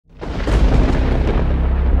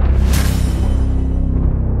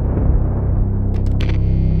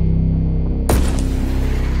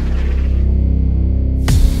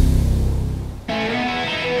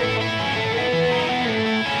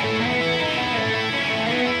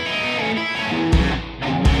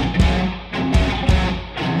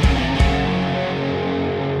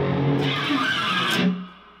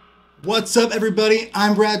What's up, everybody?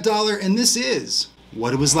 I'm Brad Dollar, and this is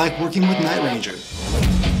what it was like working with Night Ranger.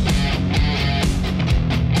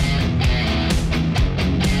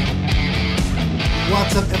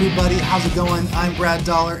 What's up, everybody? How's it going? I'm Brad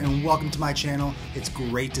Dollar, and welcome to my channel. It's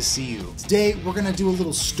great to see you. Today, we're gonna do a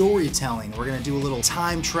little storytelling. We're gonna do a little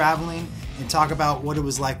time traveling and talk about what it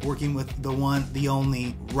was like working with the one, the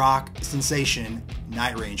only rock sensation,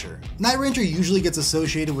 Night Ranger. Night Ranger usually gets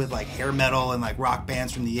associated with like hair metal and like rock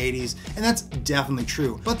bands from the 80s, and that's definitely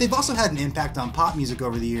true. But they've also had an impact on pop music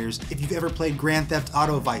over the years. If you've ever played Grand Theft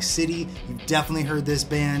Auto Vice City, you've definitely heard this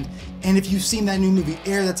band. And if you've seen that new movie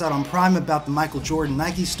Air that's out on Prime about the Michael Jordan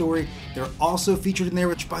Nike story, they're also featured in there,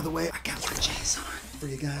 which, by the way, I got my J's on for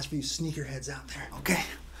you guys, for you sneakerheads out there. Okay,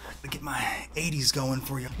 to get my 80s going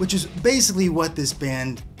for you, which is basically what this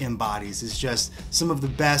band embodies. Is just some of the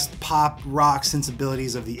best pop rock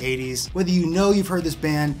sensibilities of the 80s. Whether you know you've heard this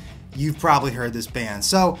band, you've probably heard this band.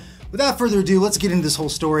 So without further ado, let's get into this whole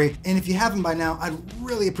story. And if you haven't by now, I'd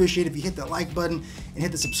really appreciate if you hit that like button and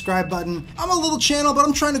hit the subscribe button. I'm a little channel, but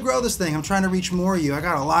I'm trying to grow this thing. I'm trying to reach more of you. I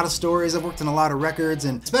got a lot of stories. I've worked in a lot of records,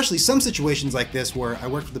 and especially some situations like this where I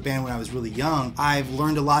worked with the band when I was really young. I've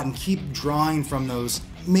learned a lot and keep drawing from those.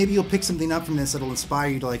 Maybe you'll pick something up from this that'll inspire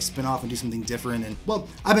you to like spin off and do something different. And well,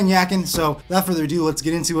 I've been yakking, so without further ado, let's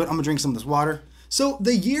get into it. I'm gonna drink some of this water. So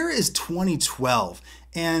the year is 2012.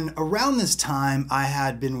 And around this time, I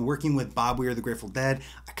had been working with Bob Weir, the Grateful Dead.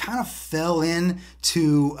 I kind of fell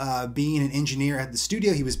into being an engineer at the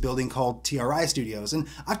studio he was building called TRI Studios. And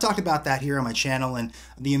I've talked about that here on my channel and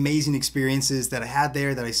the amazing experiences that I had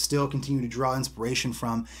there that I still continue to draw inspiration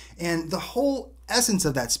from. And the whole essence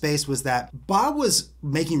of that space was that Bob was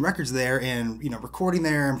making records there and, you know, recording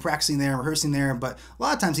there and practicing there and rehearsing there, but a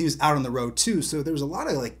lot of times he was out on the road too, so there was a lot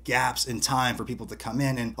of like gaps in time for people to come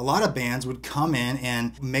in, and a lot of bands would come in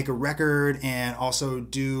and make a record and also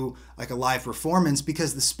do like a live performance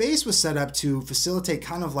because the space was set up to facilitate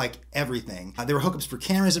kind of like everything. There were hookups for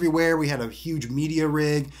cameras everywhere. We had a huge media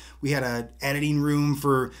rig. We had an editing room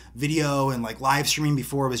for video and like live streaming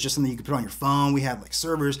before it was just something you could put on your phone. We had like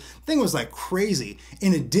servers. The thing was like crazy.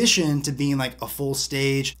 In addition to being like a full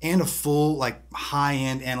stage and a full like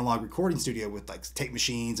high-end analog recording studio with like tape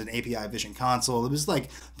machines and API Vision console. It was like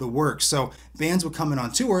the works. So bands would come in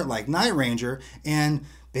on tour like Night Ranger and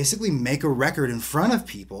basically make a record in front of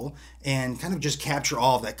people and kind of just capture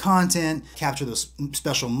all of that content, capture those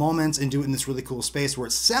special moments, and do it in this really cool space where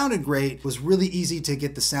it sounded great, was really easy to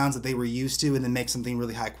get the sounds that they were used to, and then make something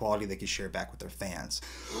really high quality they could share back with their fans.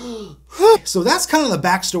 So that's kind of the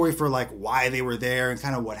backstory for like why they were there and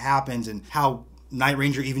kind of what happened and how Night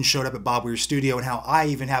Ranger even showed up at Bob Weir's studio and how I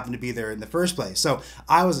even happened to be there in the first place. So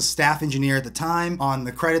I was a staff engineer at the time. On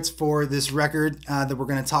the credits for this record that we're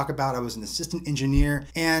going to talk about, I was an assistant engineer,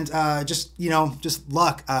 and just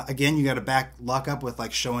luck. Again, you got to back luck up with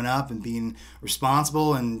like showing up and being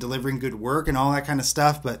responsible and delivering good work and all that kind of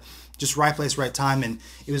stuff. But just right place, right time, and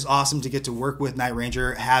it was awesome to get to work with Night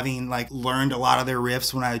Ranger, having like learned a lot of their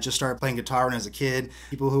riffs when I just started playing guitar when I was a kid.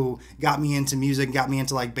 People who got me into music, got me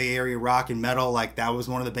into like Bay Area rock and metal, like that was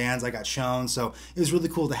one of the bands I got shown. So it was really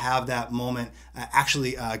cool to have that moment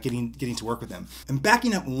actually getting to work with them. And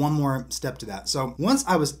backing up one more step to that. So once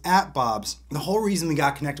I was at Bob's, the whole reason we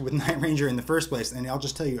got connected with Night Ranger in the first place, and I'll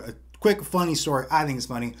just tell you a quick funny story I think is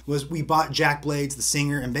funny, was we bought Jack Blades, the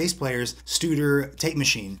singer and bass player's Studer tape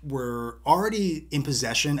machine. We're already in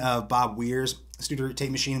possession of Bob Weir's Studer tape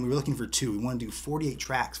machine, and we were looking for two. We wanted to do 48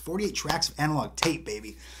 tracks of analog tape,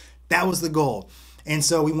 baby. That was the goal. And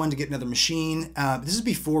so we wanted to get another machine. This is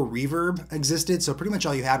before Reverb existed, so pretty much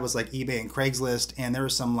all you had was like eBay and Craigslist, and there were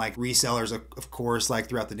some like resellers, of course, like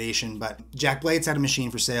throughout the nation. But Jack Blades had a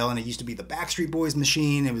machine for sale, and it used to be the Backstreet Boys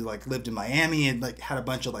machine. It was like lived in Miami and like had a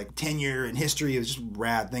bunch of like tenure and history. It was just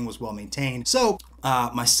rad. Thing was well maintained. So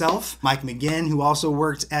myself, Mike McGinn, who also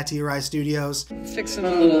worked at TRI Studios, fixing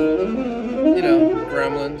a little,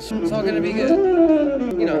 gremlins. It's all gonna be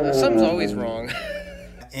good. Something's always wrong.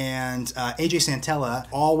 And AJ Santella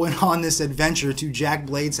all went on this adventure to Jack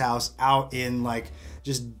Blades' house out in like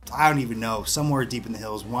just, I don't even know, somewhere deep in the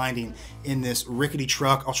hills, winding in this rickety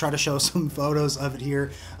truck. I'll try to show some photos of it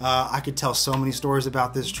here. I could tell so many stories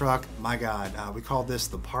about this truck. My God, we called this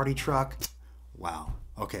the party truck. Wow.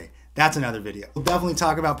 Okay, that's another video. We'll definitely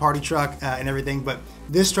talk about party truck and everything, but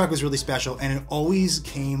this truck was really special, and it always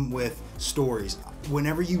came with stories.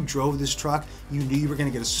 Whenever you drove this truck, you knew you were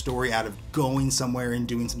gonna get a story out of going somewhere and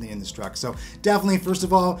doing something in this truck. So definitely, first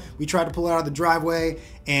of all, we tried to pull it out of the driveway,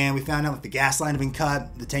 and we found out like the gas line had been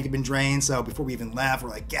cut, the tank had been drained. So before we even left, we're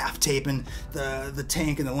like gaff taping the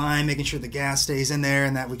tank and the line, making sure the gas stays in there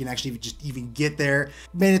and that we can actually just even get there.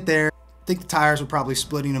 Made it there. think the tires were probably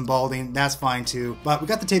splitting and balding. That's fine too. But we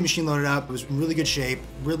got the tape machine loaded up. It was in really good shape.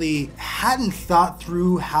 Really hadn't thought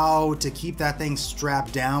through how to keep that thing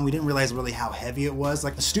strapped down. We didn't realize really how heavy it was.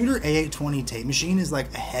 Like a Studer A820 tape machine is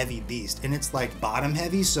like a heavy beast, and it's like bottom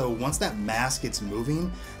heavy. So once that mass gets moving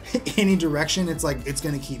any direction, it's like it's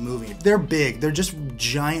gonna keep moving. They're big. They're just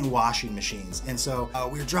giant washing machines. And so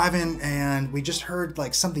we were driving and we just heard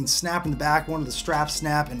like something snap in the back, one of the straps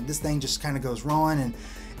snap, and this thing just kind of goes rolling. And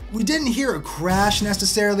we didn't hear a crash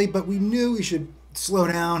necessarily, but we knew we should slow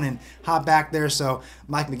down and hop back there. So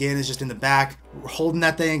Mike McGinn is just in the back holding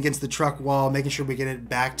that thing against the truck wall, making sure we get it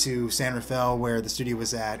back to San Rafael where the studio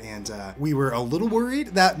was at. And we were a little worried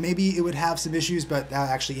that maybe it would have some issues, but that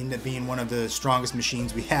actually ended up being one of the strongest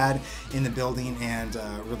machines we had in the building, and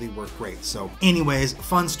really worked great. So anyways,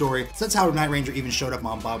 fun story. So that's how Night Ranger even showed up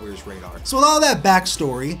on Bob Weir's radar. So with all that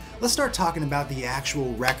backstory, let's start talking about the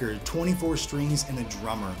actual record, 24 Strings and a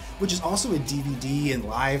Drummer, which is also a DVD and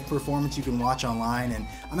live performance you can watch online. And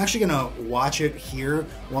I'm actually gonna watch it here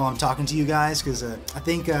while I'm talking to you guys, because I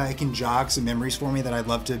think it can jog some memories for me that I'd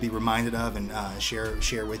love to be reminded of and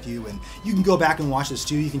share with you. And you can go back and watch this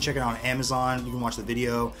too. You can check it out on Amazon. You can watch the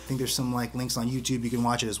video. I think there's some like links on YouTube. You can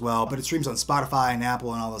watch it as well. But it streams on Spotify and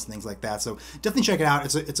Apple and all those things like that. So definitely check it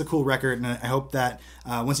out. It's a cool record, and I hope that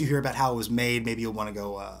once you hear about how it was made, maybe you'll want to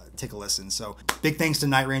go take a listen. So big thanks to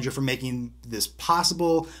Night Ranger for making this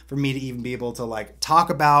possible for me to even be able to like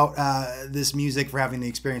talk about this music, for having the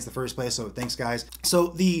experience in the first place. So thanks, guys. So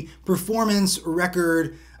the performance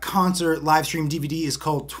record concert live stream DVD is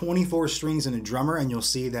called 24 Strings and a Drummer, and you'll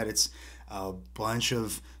see that it's a bunch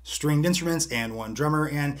of stringed instruments and one drummer.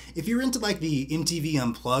 And if you're into like the MTV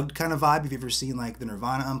Unplugged kind of vibe, if you've ever seen like the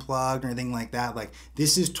Nirvana Unplugged or anything like that, like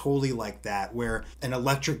this is totally like that, where an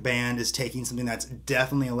electric band is taking something that's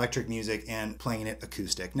definitely electric music and playing it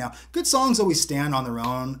acoustic. Now, good songs always stand on their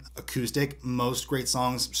own acoustic. Most great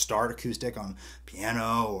songs start acoustic on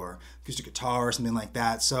piano or acoustic guitar or something like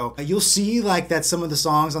that. So you'll see like that some of the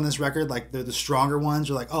songs on this record, like they're the stronger ones,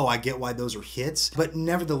 are like, oh, I get why those are hits. But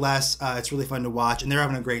nevertheless, it's really fun to watch, and they're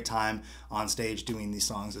having a great time on stage doing these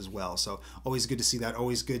songs as well. So always good to see that.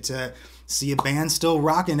 Always good to see a band still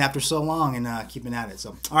rocking after so long and keeping at it.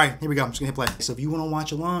 So all right, here we go. I'm just gonna hit play. So if you want to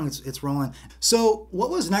watch along, it's rolling. So what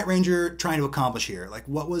was Night Ranger trying to accomplish here? Like,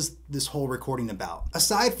 what was this whole recording about?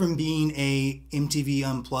 Aside from being a MTV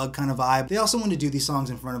Unplugged kind of vibe, they also wanted to do these songs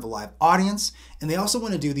in front of a live audience, and they also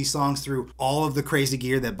want to do these songs through all of the crazy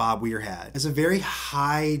gear that Bob Weir had. It's a very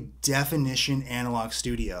high definition analog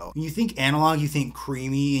studio. When you think analog, you think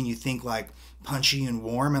creamy, and you think like punchy and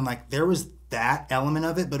warm, and like there was that element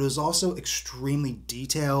of it, but it was also extremely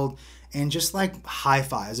detailed and just like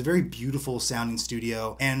hi-fi. It was a very beautiful sounding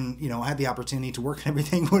studio, and you know, I had the opportunity to work on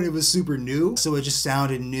everything when it was super new, so it just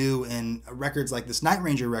sounded new. And records like this Night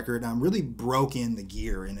Ranger record really broke in the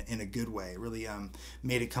gear in a good way. It really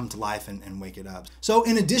made it come to life and wake it up. So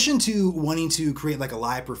in addition to wanting to create like a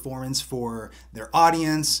live performance for their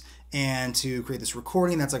audience and to create this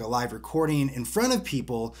recording that's like a live recording in front of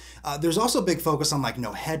people, there's also a big focus on like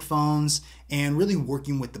no headphones and really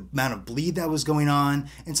working with the amount of bleed that was going on.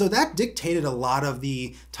 And so that dictated a lot of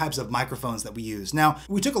the types of microphones that we used. Now,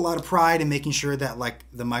 we took a lot of pride in making sure that like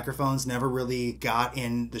the microphones never really got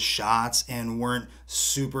in the shots and weren't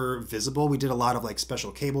super visible. We did a lot of like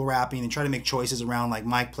special cable wrapping and try to make choices around like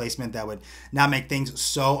mic placement that would not make things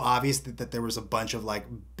so obvious that there was a bunch of like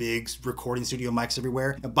big recording studio mics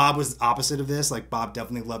everywhere. Now, Bob was the opposite of this. Like Bob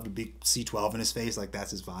definitely loved a big C12 in his face, like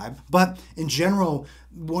that's his vibe. But in general,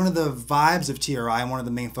 one of the vibes of TRI and one of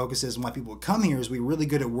the main focuses and why people would come here is we're really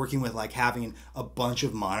good at working with like having a bunch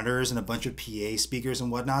of monitors and a bunch of PA speakers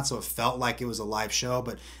and whatnot, so it felt like it was a live show,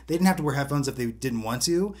 but they didn't have to wear headphones if they didn't want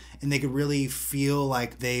to, and they could really feel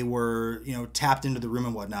like they were, you know, tapped into the room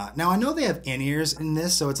and whatnot. Now I know they have in-ears in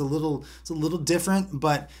this, so it's a little different,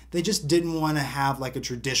 but they just didn't want to have like a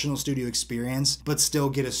traditional studio experience but still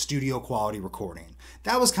get a studio quality recording.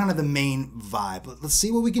 That was kind of the main vibe. Let's see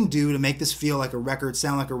what we can do to make this feel like a record,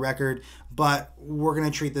 sound like a record, but we're going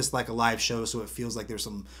to treat this like a live show so it feels like there's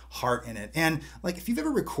some heart in it. And like if you've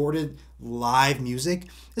ever recorded live music,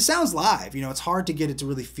 it sounds live. You know, it's hard to get it to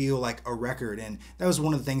really feel like a record, and that was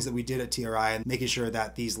one of the things that we did at TRI, and making sure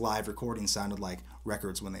that these live recordings sounded like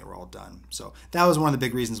records when they were all done. So that was one of the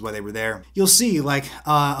big reasons why they were there. You'll see like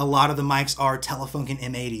a lot of the mics are Telefunken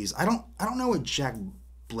M80s. I don't know what Jack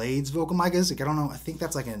Blade's vocal mic is. Like, I don't know. I think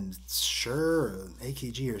that's like a Shure or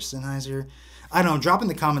AKG or Sennheiser. I don't know. Drop in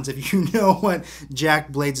the comments if you know what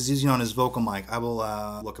Jack Blades is using on his vocal mic. I will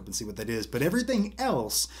look up and see what that is. But everything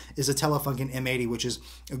else is a Telefunken M80, which is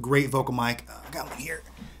a great vocal mic. I got one here.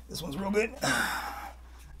 This one's real good.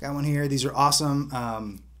 Got one here. These are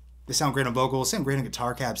awesome. They sound great on vocals, sound great on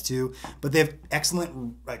guitar cabs too, but they have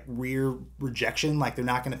excellent like rear rejection. Like they're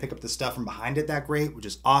not going to pick up the stuff from behind it that great, which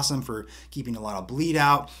is awesome for keeping a lot of bleed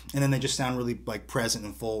out. And then they just sound really like present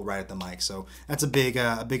and full right at the mic. So that's a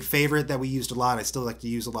big favorite that we used a lot. I still like to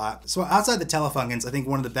use a lot. So outside the Telefunkens, I think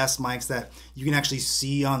one of the best mics that you can actually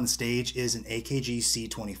see on the stage is an AKG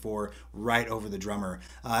C24 right over the drummer.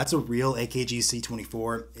 That's a real AKG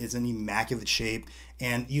C24. It's an immaculate shape.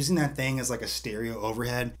 And using that thing as like a stereo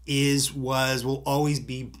overhead will always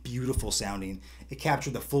be beautiful sounding. It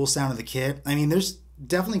captured the full sound of the kit. I mean, there's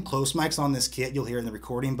definitely close mics on this kit you'll hear in the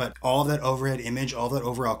recording, but all of that overhead image, all that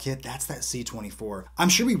overall kit, that's that C24. I'm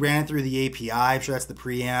sure we ran it through the API. I'm sure that's the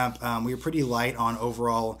preamp. We were pretty light on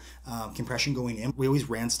overall compression going in. We always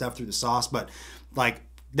ran stuff through the sauce, but like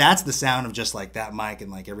that's the sound of just like that mic and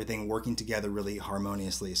like everything working together really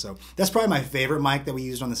harmoniously. So that's probably my favorite mic that we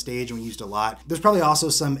used on the stage and we used a lot. There's probably also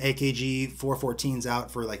some AKG 414s out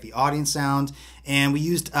for like the audience sound. And we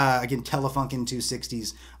used, again, Telefunken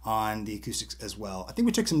 260s on the acoustics as well. I think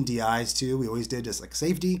we took some DIs too. We always did just like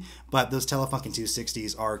safety, but those Telefunken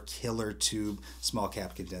 260s are killer tube small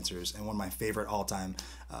cap condensers and one of my favorite all-time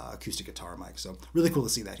acoustic guitar mics. So really cool to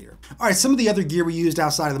see that here. All right, some of the other gear we used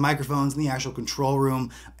outside of the microphones in the actual control room,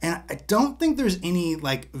 and I don't think there's any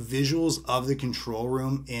like visuals of the control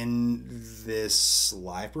room in this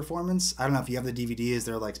live performance. I don't know if you have the DVD, is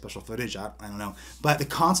there like special footage? I don't know. But the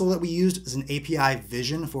console that we used is an API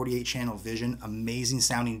Vision, 48 channel Vision, amazing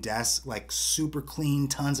sounding desk, like super clean,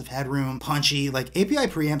 tons of headroom, punchy. Like API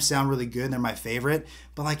preamps sound really good and they're my favorite,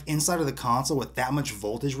 but like inside of the console with that much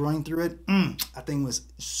voltage running through it, that thing was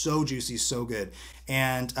so juicy, so good.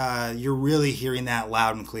 And you're really hearing that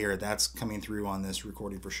loud and clear. That's coming through on this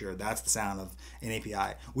recording for sure. That's the sound of an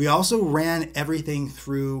API. We also ran everything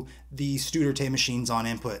through the Studer tape machines on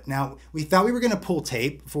input. Now, we thought we were going to pull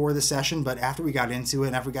tape for the session, but after we got into it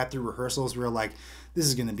and after we got through rehearsals, we were like, this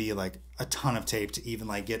is going to be like a ton of tape to even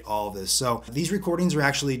like get all of this. So these recordings are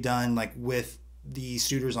actually done like with the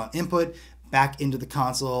Studers on input, back into the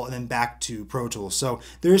console, and then back to Pro Tools. So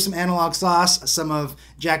there is some analog sauce. Some of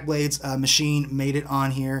Jack Blade's machine made it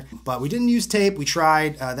on here, but we didn't use tape. We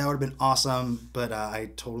tried. That would have been awesome, but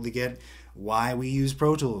I totally get why we use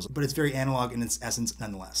Pro Tools, but it's very analog in its essence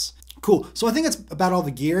nonetheless. Cool. So I think that's about all the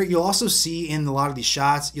gear. You'll also see in a lot of these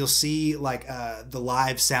shots, you'll see like the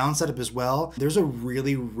live sound setup as well. There's a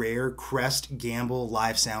really rare Crest Gamble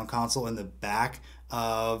live sound console in the back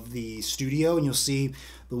of the studio, and you'll see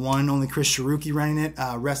the one and only Chris Sharuki running it.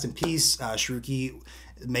 Rest in peace, Sharuki,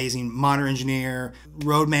 amazing monitor engineer,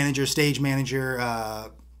 road manager, stage manager,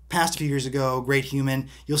 passed a few years ago, great human.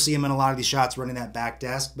 You'll see him in a lot of these shots running that back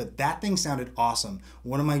desk, but that thing sounded awesome.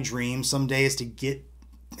 One of my dreams someday is to get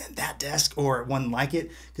that desk or one like it,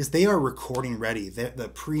 because they are recording ready. The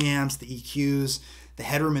preamps, the EQs, the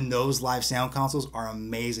headroom in those live sound consoles are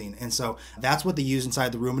amazing. And so that's what they use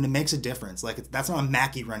inside the room, and it makes a difference. Like that's not a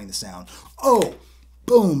Mackie running the sound. Oh,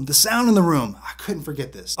 boom, the sound in the room. I couldn't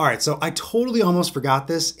forget this. All right, so I totally almost forgot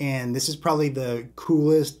this, and this is probably the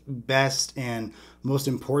coolest, best, and most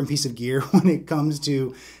important piece of gear when it comes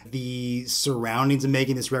to the surroundings of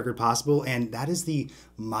making this record possible, and that is the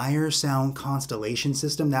Meyer Sound Constellation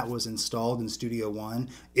system that was installed in Studio One,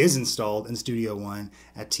 is installed in Studio One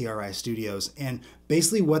at TRI Studios. And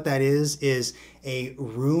basically what that is a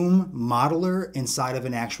room modeler inside of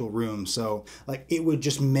an actual room. So like it would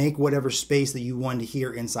just make whatever space that you wanted to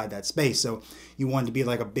hear inside that space. So you wanted to be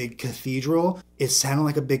like a big cathedral. It sounded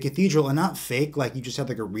like a big cathedral, and not fake, like you just had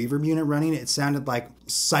like a reverb unit running. It sounded like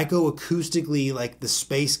psychoacoustically, like the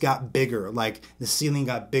space got bigger, like the ceiling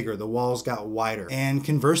got bigger, the walls got wider. And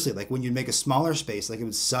conversely, like when you'd make a smaller space, like it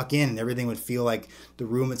would suck in and everything would feel like the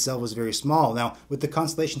room itself was very small. Now with the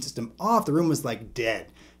Constellation system off, the room was like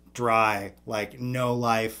dead, dry, like no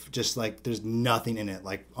life, just like there's nothing in it,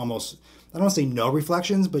 like almost, I don't want to say no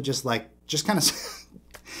reflections, but just kind of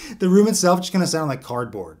the room itself just kind of sounded like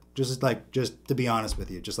cardboard, just to be honest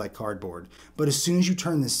with you, just like cardboard. But as soon as you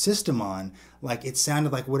turn the system on, like it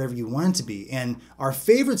sounded like whatever you want it to be. And our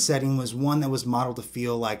favorite setting was one that was modeled to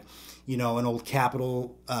feel like, you know, an old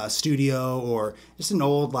Capitol studio, or just an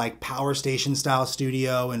old like power station style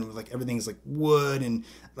studio, and like everything's like wood and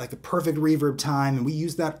like a perfect reverb time. And we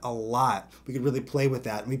used that a lot. We could really play with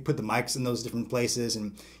that, and we put the mics in those different places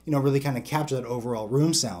and, you know, really kind of capture that overall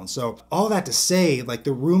room sound. So all that to say, like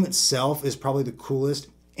the room itself is probably the coolest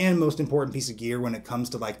and most important piece of gear when it comes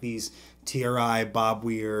to like these TRI, Bob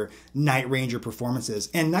Weir, Night Ranger performances.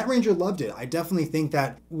 And Night Ranger loved it. I definitely think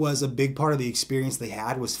that was a big part of the experience they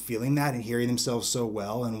had, was feeling that and hearing themselves so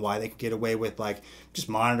well, and why they could get away with like just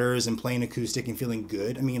monitors and playing acoustic and feeling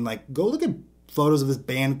good. I mean, like go look at photos of this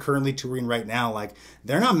band currently touring right now, like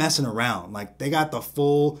they're not messing around. Like they got the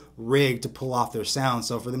full rig to pull off their sound.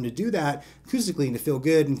 So for them to do that acoustically and to feel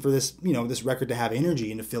good, and for this, you know, this record to have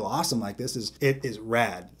energy and to feel awesome like this, it is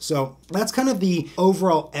rad. So that's kind of the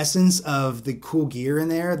overall essence of the cool gear in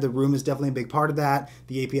there. The room is definitely a big part of that.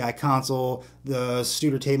 The API console, the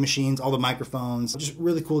Studer tape machines, all the microphones. Just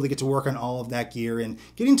really cool to get to work on all of that gear. And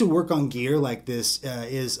getting to work on gear like this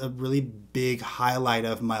is a really big highlight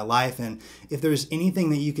of my life. And if there's anything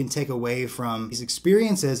that you can take away from these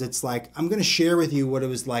experiences, it's like I'm going to share with you what it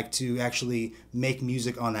was like to actually make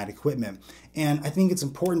music on that equipment. And I think it's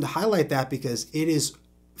important to highlight that because it is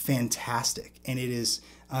fantastic and it is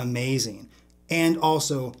amazing. And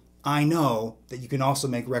also, I know that you can also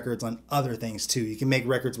make records on other things too. You can make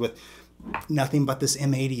records with nothing but this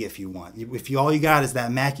M80 if you want. If all you got is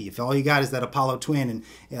that Mackie, if all you got is that Apollo Twin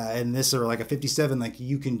and this, or like a 57, like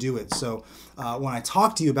you can do it. So when I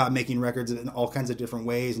talk to you about making records in all kinds of different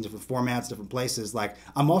ways and different formats, different places, like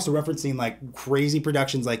I'm also referencing like crazy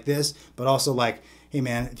productions like this, but also like, hey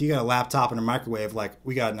man, if you got a laptop and a microwave, like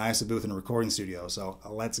we got an ISO booth and a recording studio, so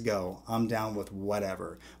let's go. I'm down with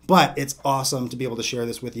whatever. But it's awesome to be able to share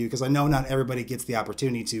this with you because I know not everybody gets the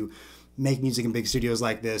opportunity to make music in big studios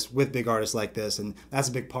like this with big artists like this, and that's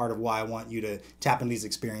a big part of why I want you to tap into these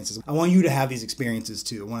experiences. I want you to have these experiences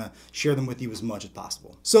too. I want to share them with you as much as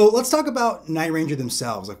possible. So let's talk about Night Ranger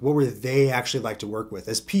themselves. Like, what were they actually like to work with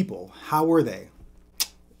as people? How were they?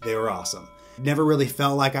 They were awesome. Never really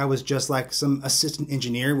felt like I was just like some assistant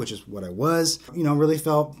engineer, which is what I was. You know, really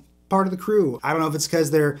felt part of the crew. I don't know if it's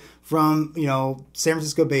because they're from, you know, San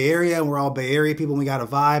Francisco Bay Area and we're all Bay Area people and we got a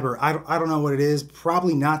vibe, or I don't know what it is.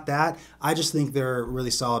 Probably not that. I just think they're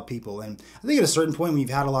really solid people. And I think at a certain point when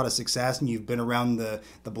you've had a lot of success and you've been around the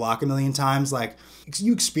block a million times, like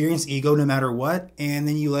you experience ego no matter what, and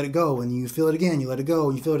then you let it go and you feel it again, you let it go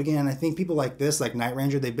and you feel it again. I think people like this, like Night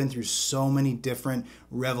Ranger, they've been through so many different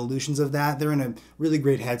revolutions of that. They're in a really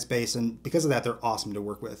great headspace, and because of that, they're awesome to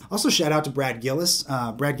work with. Also, shout out to Brad Gillis.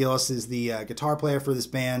 Brad Gillis is the guitar player for this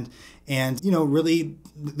band, and you know, really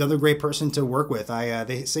another great person to work with.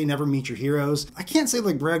 They say never meet your heroes. I can't say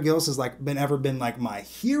like Brad Gillis has like ever been like my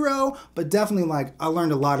hero, but definitely like I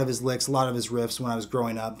learned a lot of his licks, a lot of his riffs when I was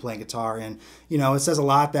growing up playing guitar, and you know, it says a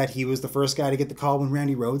lot that he was the first guy to get the call when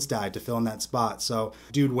Randy Rhoads died to fill in that spot. So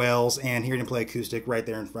dude wails, and hearing him play acoustic right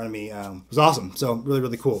there in front of me was awesome. So really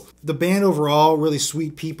cool. The band overall, really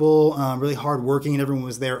sweet people, really hardworking. Everyone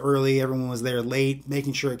was there early, everyone was there late,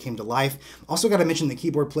 making sure it came to life. Also got to mention the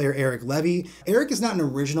keyboard player Eric Levy. Eric is not an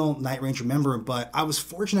original Night Ranger member, but I was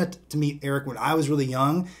fortunate to meet Eric when I was really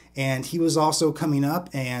young, and he was also coming up,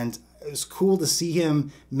 and it was cool to see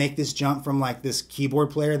him make this jump from like this keyboard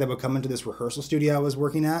player that would come into this rehearsal studio I was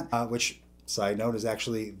working at, which, side note, is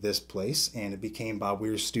actually this place, and it became Bob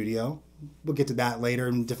Weir's studio. We'll get to that later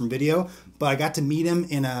in a different video, but I got to meet him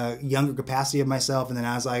in a younger capacity of myself, and then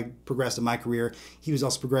as I progressed in my career, he was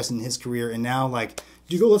also progressing in his career, and now, like,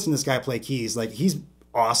 dude, go listen to this guy play keys. Like, he's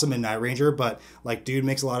awesome in Night Ranger, but like dude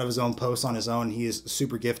makes a lot of his own posts on his own. He is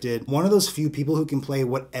super gifted. One of those few people who can play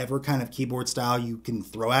whatever kind of keyboard style you can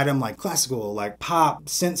throw at him, like classical, like pop,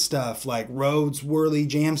 synth stuff, like Rhodes, whirly,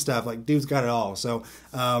 jam stuff. Like dude's got it all. So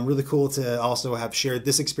really cool to also have shared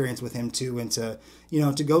this experience with him too, and to, you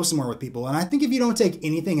know, to go somewhere with people. And I think if you don't take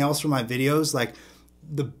anything else from my videos, like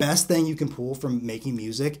the best thing you can pull from making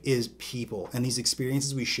music is people and these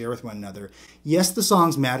experiences we share with one another. Yes, the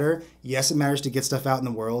songs matter. Yes, it matters to get stuff out in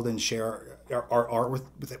the world and share our art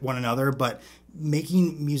with one another, but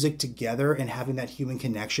making music together and having that human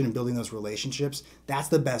connection and building those relationships, that's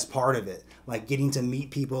the best part of it. Like getting to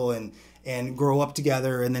meet people and grow up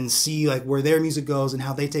together and then see like where their music goes and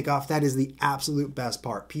how they take off. That is the absolute best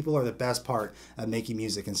part. People are the best part of making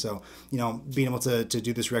music. And so, you know, being able to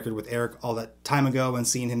do this record with Eric all that time ago and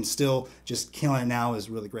seeing him still just killing it now is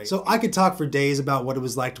really great. So I could talk for days about what it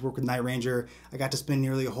was like to work with Night Ranger. I got to spend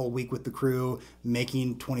nearly a whole week with the crew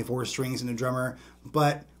making 24 strings and a drummer,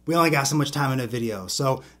 but we only got so much time in a video.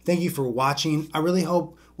 So thank you for watching. I really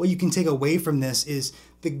hope what you can take away from this is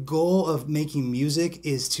the goal of making music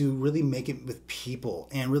is to really make it with people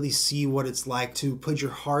and really see what it's like to put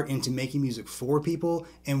your heart into making music for people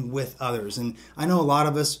and with others. And I know a lot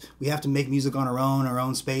of us, we have to make music on our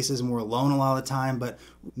own spaces, and we're alone a lot of the time, but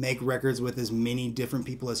make records with as many different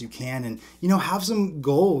people as you can, and, you know, have some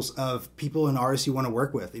goals of people and artists you want to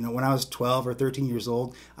work with. You know, when I was 12 or 13 years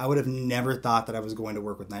old, I would have never thought that I was going to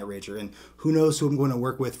work with Night Ranger, and who knows who I'm going to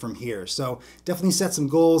work with from here. So definitely set some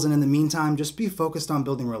goals, and in the meantime, just be focused on building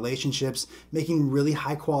building relationships, making really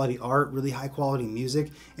high quality art, really high quality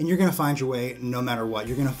music, and you're gonna find your way no matter what.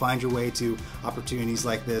 You're gonna find your way to opportunities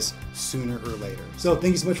like this sooner or later. So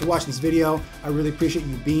thank you so much for watching this video. I really appreciate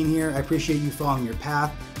you being here. I appreciate you following your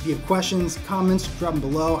path. If you have questions, comments, drop them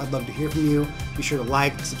below. I'd love to hear from you. Be sure to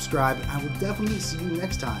like, subscribe, and I will definitely see you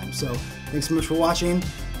next time. So thanks so much for watching.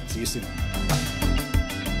 See you soon.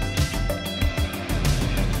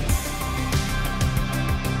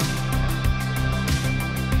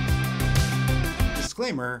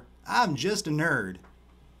 Disclaimer, I'm just a nerd.